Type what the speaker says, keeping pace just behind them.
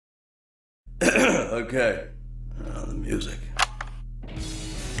Okay. The music.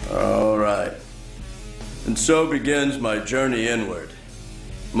 All right. And so begins my journey inward.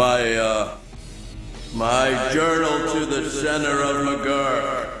 My journal to the center of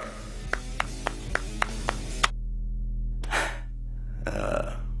McGurk.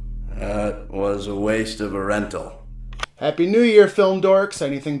 That was a waste of a rental. Happy New Year, film dorks.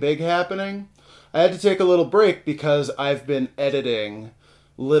 Anything big happening? I had to take a little break because I've been editing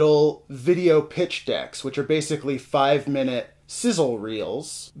little video pitch decks, which are basically 5-minute sizzle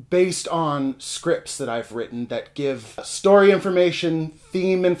reels based on scripts that I've written that give story information,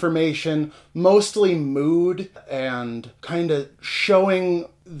 theme information, mostly mood, and kind of showing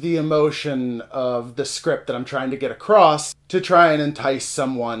the emotion of the script that I'm trying to get across to try and entice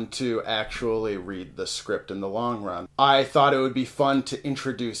someone to actually read the script in the long run. I thought it would be fun to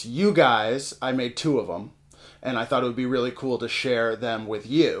introduce you guys. I made 2 of them, and I thought it would be really cool to share them with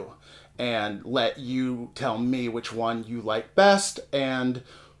you and let you tell me which one you like best and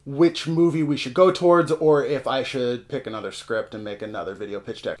which movie we should go towards, or if I should pick another script and make another video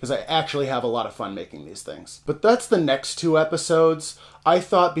pitch deck, because I actually have a lot of fun making these things. But that's the next 2 episodes. I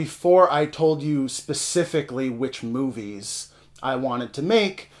thought before I told you specifically which movies I wanted to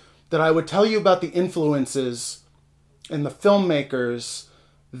make, that I would tell you about the influences and the filmmakers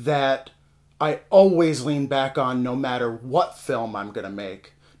that I always lean back on no matter what film I'm going to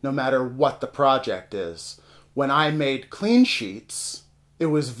make, no matter what the project is. When I made Clean Sheets, it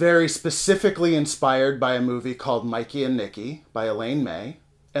was very specifically inspired by a movie called Mikey and Nicky by Elaine May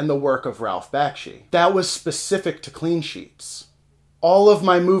and the work of Ralph Bakshi. That was specific to Clean Sheets. All of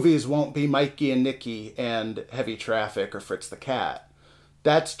my movies won't be Mikey and Nicky and Heavy Traffic or Fritz the Cat.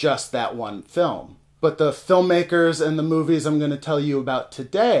 That's just that one film. But the filmmakers and the movies I'm going to tell you about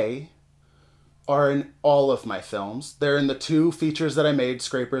today are in all of my films. They're in the 2 features that I made,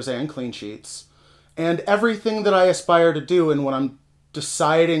 Scrapers and Clean Sheets. And everything that I aspire to do, and when I'm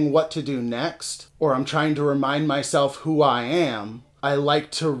deciding what to do next, or I'm trying to remind myself who I am, I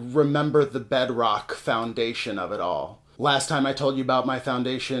like to remember the bedrock foundation of it all. Last time I told you about my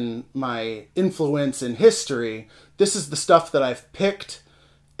foundation, my influence in history. This is the stuff that I've picked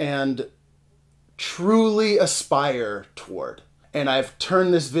and truly aspire toward. And I've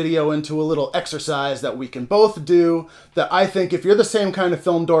turned this video into a little exercise that we can both do, that I think if you're the same kind of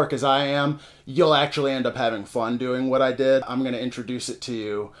film dork as I am, you'll actually end up having fun doing what I did. I'm going to introduce it to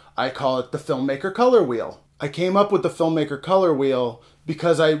you. I call it the Filmmaker Color Wheel. I came up with the Filmmaker Color Wheel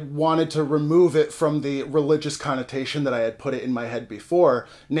because I wanted to remove it from the religious connotation that I had put it in my head before,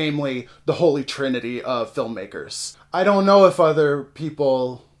 namely the Holy Trinity of filmmakers. I don't know if other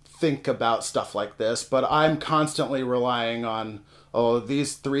people think about stuff like this, but I'm constantly relying on, oh,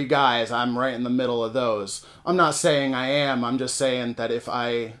 these 3 guys, I'm right in the middle of those. I'm not saying I am, I'm just saying that if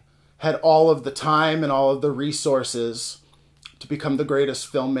I had all of the time and all of the resources to become the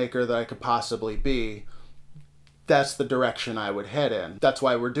greatest filmmaker that I could possibly be, that's the direction I would head in. That's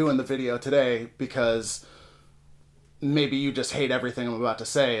why we're doing the video today, because maybe you just hate everything I'm about to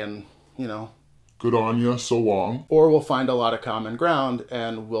say and, you know, good on ya, so long. Or we'll find a lot of common ground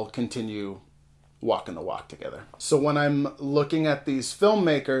and we'll continue walking the walk together. So when I'm looking at these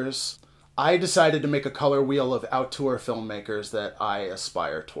filmmakers, I decided to make a color wheel of auteur filmmakers that I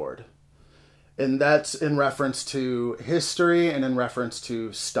aspire toward. And that's in reference to history and in reference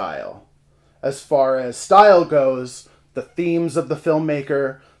to style. As far as style goes, the themes of the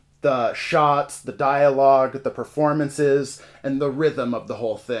filmmaker, the shots, the dialogue, the performances, and the rhythm of the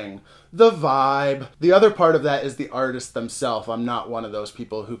whole thing. The vibe. The other part of that is the artist themselves. I'm not one of those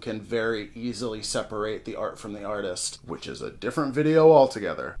people who can very easily separate the art from the artist, which is a different video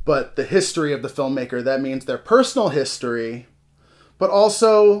altogether. But the history of the filmmaker, that means their personal history, but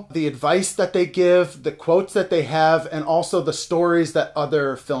also the advice that they give, the quotes that they have, and also the stories that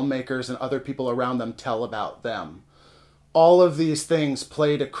other filmmakers and other people around them tell about them. All of these things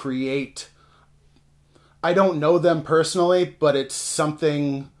play to create, I don't know them personally, but it's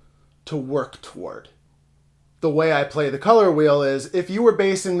something to work toward. The way I play the color wheel is, if you were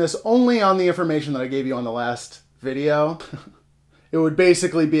basing this only on the information that I gave you on the last video, it would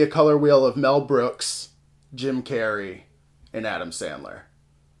basically be a color wheel of Mel Brooks, Jim Carrey, and Adam Sandler.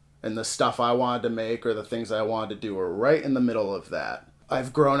 And the stuff I wanted to make or the things I wanted to do are right in the middle of that.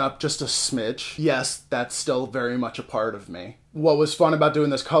 I've grown up just a smidge. Yes, that's still very much a part of me. What was fun about doing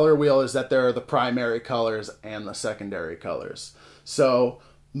this color wheel is that there are the primary colors and the secondary colors. So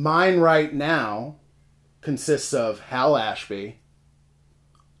mine right now consists of Hal Ashby,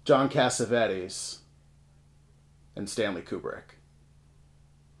 John Cassavetes, and Stanley Kubrick.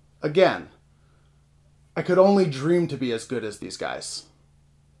 Again, I could only dream to be as good as these guys.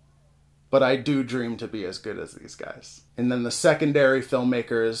 but I do dream to be as good as these guys. And then the secondary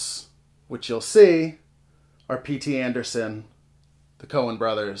filmmakers, which you'll see, are P.T. Anderson, the Coen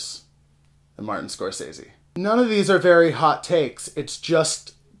brothers, and Martin Scorsese. None of these are very hot takes. It's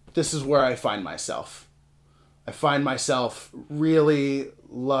just, this is where I find myself. I find myself really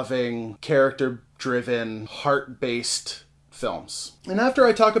loving character-driven, heart-based films. And after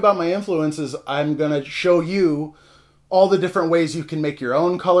I talk about my influences, I'm gonna show you all the different ways you can make your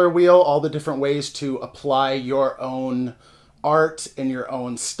own color wheel, all the different ways to apply your own art and your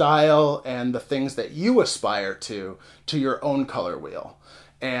own style and the things that you aspire to your own color wheel.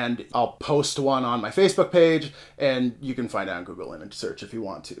 And I'll post one on my Facebook page, and you can find it on Google image search if you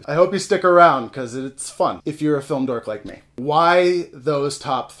want to. I hope you stick around because it's fun if you're a film dork like me. Why those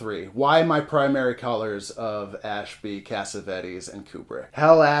top three? Why my primary colors of Ashby, Cassavetes, and Kubrick?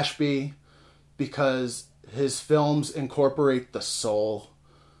 Hal Ashby, because his films incorporate the soul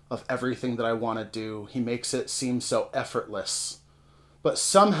of everything that I want to do. He makes it seem so effortless. But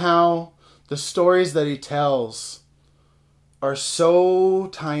somehow, the stories that he tells are so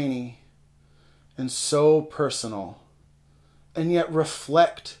tiny and so personal, and yet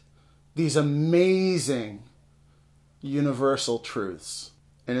reflect these amazing universal truths.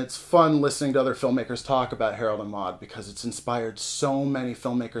 And it's fun listening to other filmmakers talk about Harold and Maude because it's inspired so many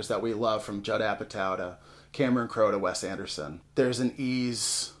filmmakers that we love, from Judd Apatow to Cameron Crowe to Wes Anderson. There's an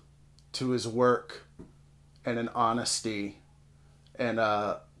ease to his work and an honesty and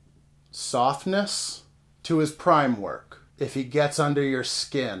a softness to his prime work. If he gets under your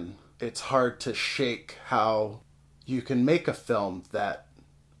skin, it's hard to shake how you can make a film that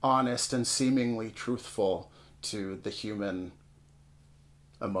honest and seemingly truthful to the human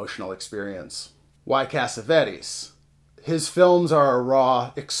emotional experience. Why Cassavetes? His films are a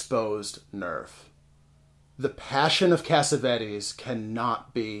raw, exposed nerve. The passion of Cassavetes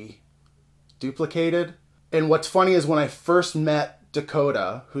cannot be duplicated. And what's funny is when I first met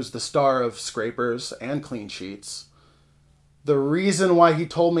Dakota, who's the star of Scrapers and Clean Sheets, the reason why he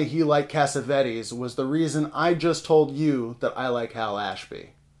told me he liked Cassavetes was the reason I just told you that I like Hal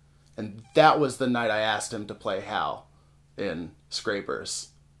Ashby. And that was the night I asked him to play Hal in Scrapers.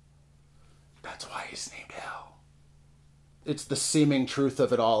 That's why he's named Hal. It's the seeming truth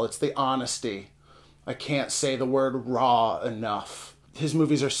of it all. It's the honesty. I can't say the word raw enough. His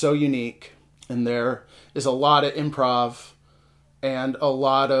movies are so unique, and there is a lot of improv and a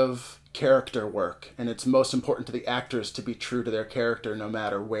lot of character work, and it's most important to the actors to be true to their character no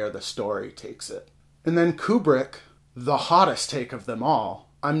matter where the story takes it. And then Kubrick, the hottest take of them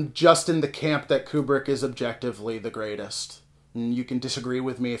all. I'm just in the camp that Kubrick is objectively the greatest. And you can disagree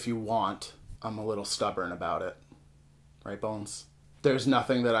with me if you want. I'm a little stubborn about it. Right, Bones? There's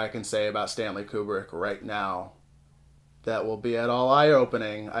nothing that I can say about Stanley Kubrick right now that will be at all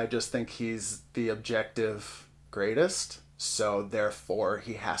eye-opening. I just think he's the objective greatest. So therefore,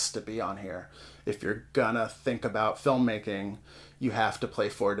 he has to be on here. If you're gonna think about filmmaking, you have to play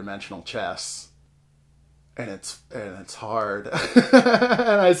four-dimensional chess. And it's hard.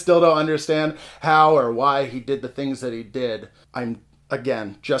 And I still don't understand how or why he did the things that he did. I'm,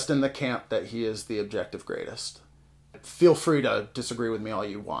 again, just in the camp that he is the objective greatest. Feel free to disagree with me all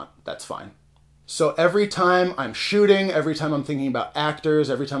you want. That's fine. So every time I'm shooting, every time I'm thinking about actors,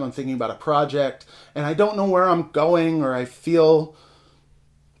 every time I'm thinking about a project, and I don't know where I'm going or I feel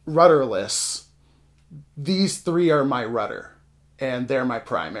rudderless, these three are my rudder, and they're my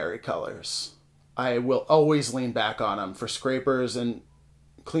primary colors. I will always lean back on them. For Scrapers and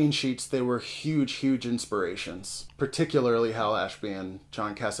Clean Sheets, they were huge, huge inspirations, particularly Hal Ashby and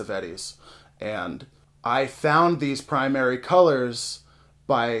John Cassavetes. And I found these primary colors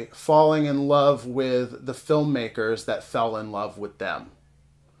by falling in love with the filmmakers that fell in love with them.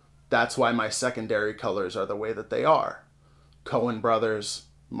 That's why my secondary colors are the way that they are. Coen brothers,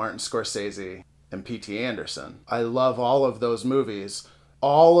 Martin Scorsese, and P.T. Anderson. I love all of those movies.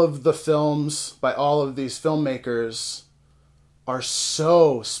 All of the films by all of these filmmakers are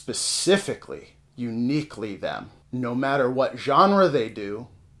so specifically, uniquely them. No matter what genre they do,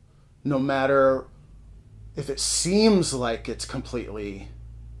 no matter if it seems like it's completely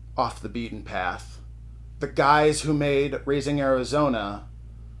off the beaten path, the guys who made Raising Arizona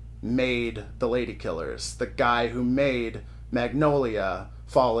made The Lady Killers. The guy who made Magnolia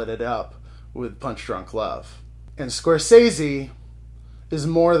followed it up with Punch Drunk Love. And Scorsese is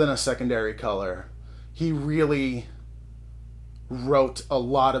more than a secondary color. He really wrote a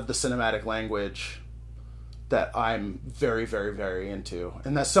lot of the cinematic language that I'm very, very, very into,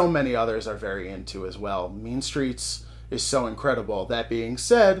 and that so many others are very into as well. Mean Streets is so incredible. That being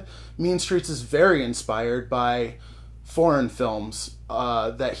said, Mean Streets is very inspired by foreign films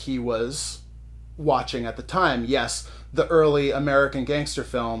that he was watching at the time. Yes, the early American gangster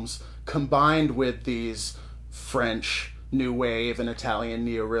films combined with these French New Wave and Italian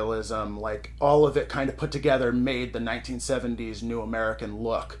neorealism, like all of it kind of put together made the 1970s New American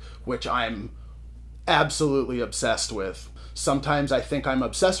look, which I'm absolutely obsessed with. Sometimes I think I'm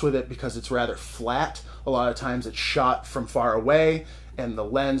obsessed with it because it's rather flat. A lot of times it's shot from far away and the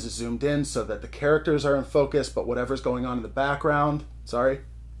lens is zoomed in so that the characters are in focus, but whatever's going on in the background,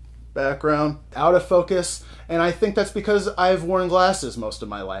 out of focus. And I think that's because I've worn glasses most of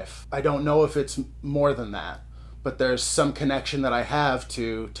my life. I don't know if it's more than that, but there's some connection that I have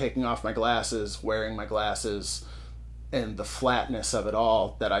to taking off my glasses, wearing my glasses, and the flatness of it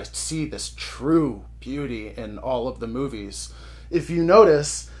all, that I see this true beauty in all of the movies. If you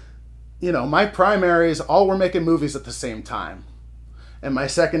notice, you know, my primaries all were making movies at the same time. And my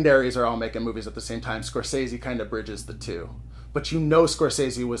secondaries are all making movies at the same time. Scorsese kind of bridges the two. But you know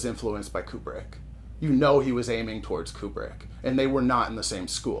Scorsese was influenced by Kubrick. You know he was aiming towards Kubrick. And they were not in the same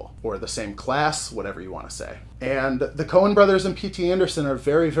school or the same class, whatever you want to say. And the Coen brothers and P.T. Anderson are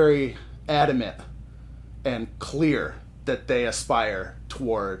very, very adamant and clear that they aspire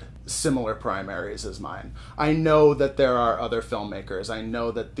toward similar primaries as mine. I know that there are other filmmakers. I know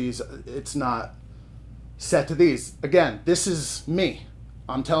that it's not set to these. Again, this is me.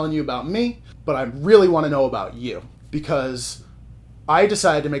 I'm telling you about me, but I really want to know about you, because I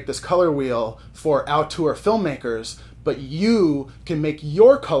decided to make this color wheel for auteur filmmakers, but you can make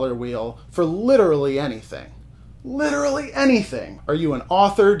your color wheel for literally anything. Literally anything. Are you an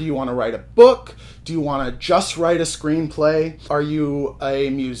author? Do you want to write a book? Do you want to just write a screenplay? Are you a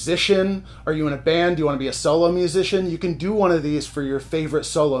musician? Are you in a band? Do you want to be a solo musician? You can do one of these for your favorite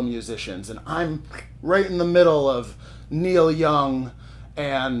solo musicians. And I'm right in the middle of Neil Young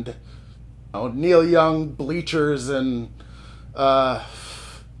and Neil Young, Bleachers, and the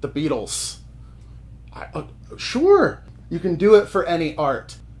Beatles. Sure, you can do it for any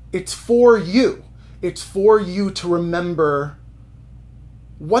art. It's for you. It's for you to remember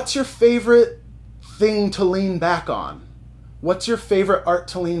what's your favorite thing to lean back on. What's your favorite art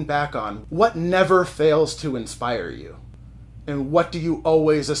to lean back on? What never fails to inspire you? And what do you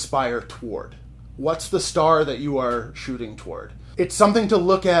always aspire toward? What's the star that you are shooting toward? It's something to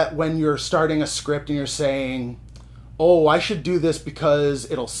look at when you're starting a script and you're saying, oh, I should do this because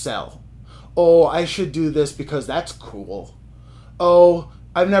it'll sell. Oh, I should do this because that's cool. Oh,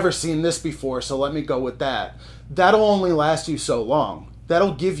 I've never seen this before, so let me go with that. That'll only last you so long.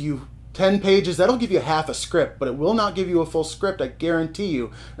 That'll give you 10 pages, that'll give you half a script, but it will not give you a full script, I guarantee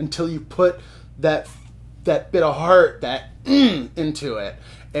you, until you put that bit of heart, that into it.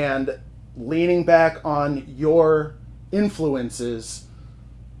 And leaning back on your influences,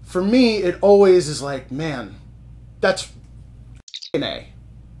 for me, it always is like, man, that's an A.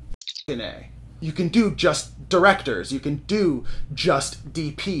 You can do just directors, you can do just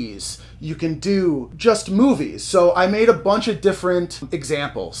DPs, you can do just movies. So I made a bunch of different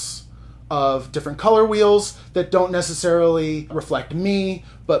examples of different color wheels that don't necessarily reflect me,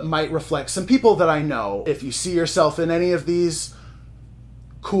 but might reflect some people that I know. If you see yourself in any of these,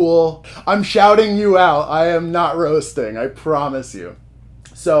 cool. I'm shouting you out. I am not roasting, I promise you.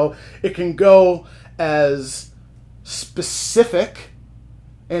 So it can go as specific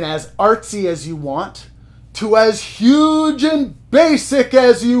and as artsy as you want, to as huge and basic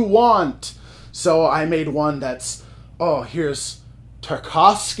as you want. So I made one that's, oh, here's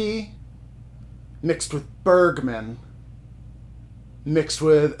Tarkovsky mixed with Bergman mixed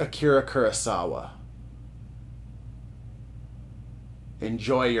with Akira Kurosawa.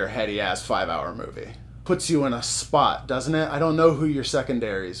 Enjoy your heady-ass 5-hour movie. Puts you in a spot, doesn't it? I don't know who your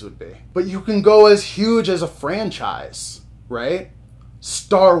secondaries would be. But you can go as huge as a franchise, right?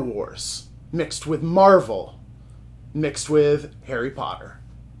 Star Wars mixed with Marvel mixed with Harry Potter.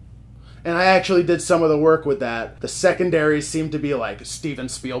 And I actually did some of the work with that. The secondaries seem to be like Steven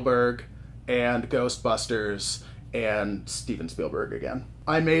Spielberg and Ghostbusters and Steven Spielberg again.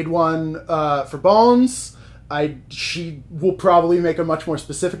 I made one for Bones. She will probably make a much more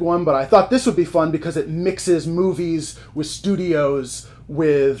specific one, but I thought this would be fun because it mixes movies with studios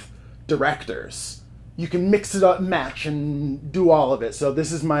with directors. You can mix it up, match, and do all of it. So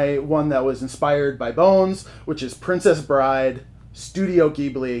this is my one that was inspired by Bones, which is Princess Bride, Studio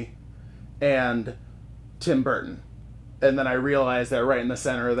Ghibli, and Tim Burton. And then I realized that right in the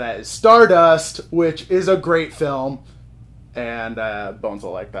center of that is Stardust, which is a great film, and Bones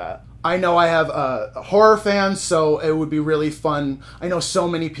will like that. I know I have horror fans, so it would be really fun. I know so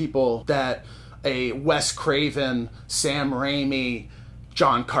many people that a Wes Craven, Sam Raimi,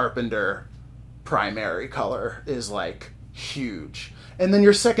 John Carpenter primary color is like huge. And then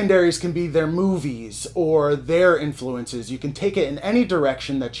your secondaries can be their movies or their influences. You can take it in any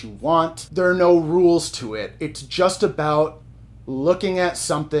direction that you want. There are no rules to it. It's just about looking at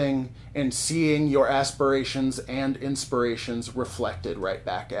something and seeing your aspirations and inspirations reflected right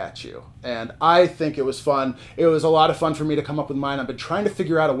back at you. And I think it was fun. It was a lot of fun for me to come up with mine. I've been trying to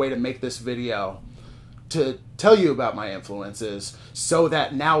figure out a way to make this video to tell you about my influences so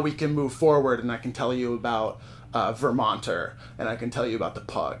that now we can move forward and I can tell you about Vermonter, and I can tell you about The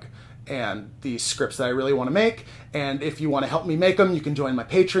Pug and the scripts that I really want to make. And if you want to help me make them, you can join my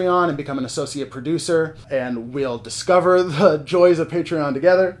Patreon and become an associate producer, and we'll discover the joys of Patreon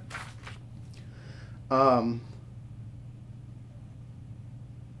together. And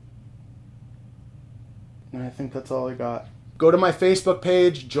I think that's all I got. Go to my Facebook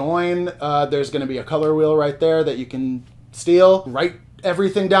page, join. There's going to be a color wheel right there that you can steal. Write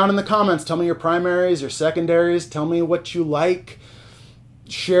everything down in the comments. Tell me your primaries, your secondaries. Tell me what you like.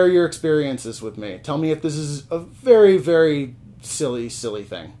 Share your experiences with me. Tell me if this is a very, very silly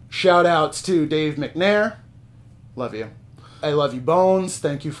thing. Shout outs to Dave McNair. Love you. I love you, Bones.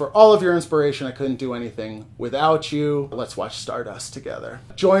 Thank you for all of your inspiration. I couldn't do anything without you. Let's watch Stardust together.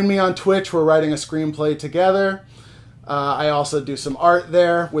 Join me on Twitch. We're writing a screenplay together. I also do some art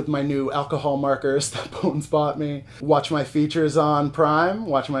there with my new alcohol markers that Bones bought me. Watch my features on Prime.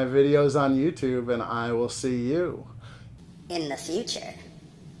 Watch my videos on YouTube. And I will see you in the future.